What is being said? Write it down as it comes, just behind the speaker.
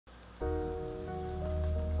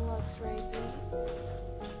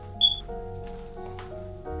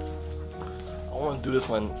want to do this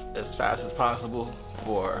one as fast as possible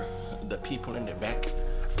for the people in the back.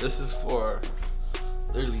 This is for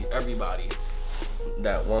literally everybody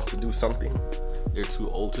that wants to do something they're too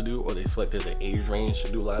old to do, or they feel like there's an age range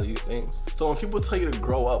to do a lot of these things. So when people tell you to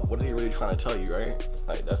grow up, what are they really trying to tell you, right?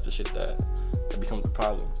 Like, that's the shit that becomes the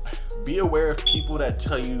problem. Be aware of people that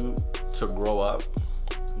tell you to grow up.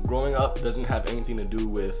 Growing up doesn't have anything to do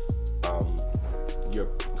with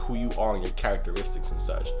who you are and your characteristics and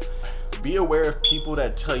such. Be aware of people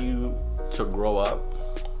that tell you to grow up.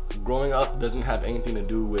 Growing up doesn't have anything to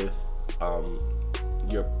do with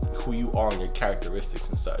who you are and your characteristics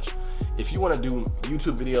and such. If you want to do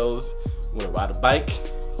YouTube videos, you want to ride a bike,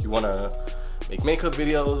 you want to make makeup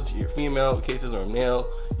videos, you're female cases or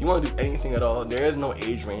male, you want to do anything at all, there is no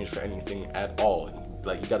age range for anything at all.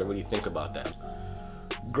 Like, you got to really think about that.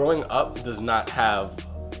 Growing up does not have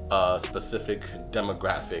a specific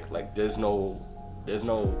demographic. Like, there's no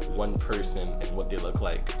one person and what they look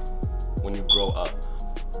like when you grow up.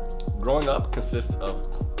 Growing up consists of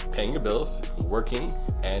paying your bills, working,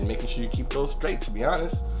 and making sure you keep those straight, to be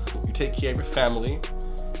honest. You take care of your family,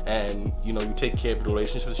 and you take care of the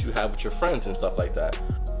relationships you have with your friends and stuff like that.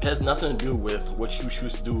 It has nothing to do with what you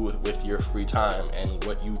choose to do with your free time and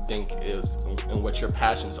what you think is and what your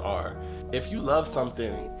passions are. If you love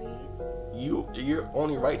something, you're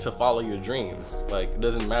only right to follow your dreams. Like, it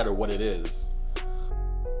doesn't matter what it is.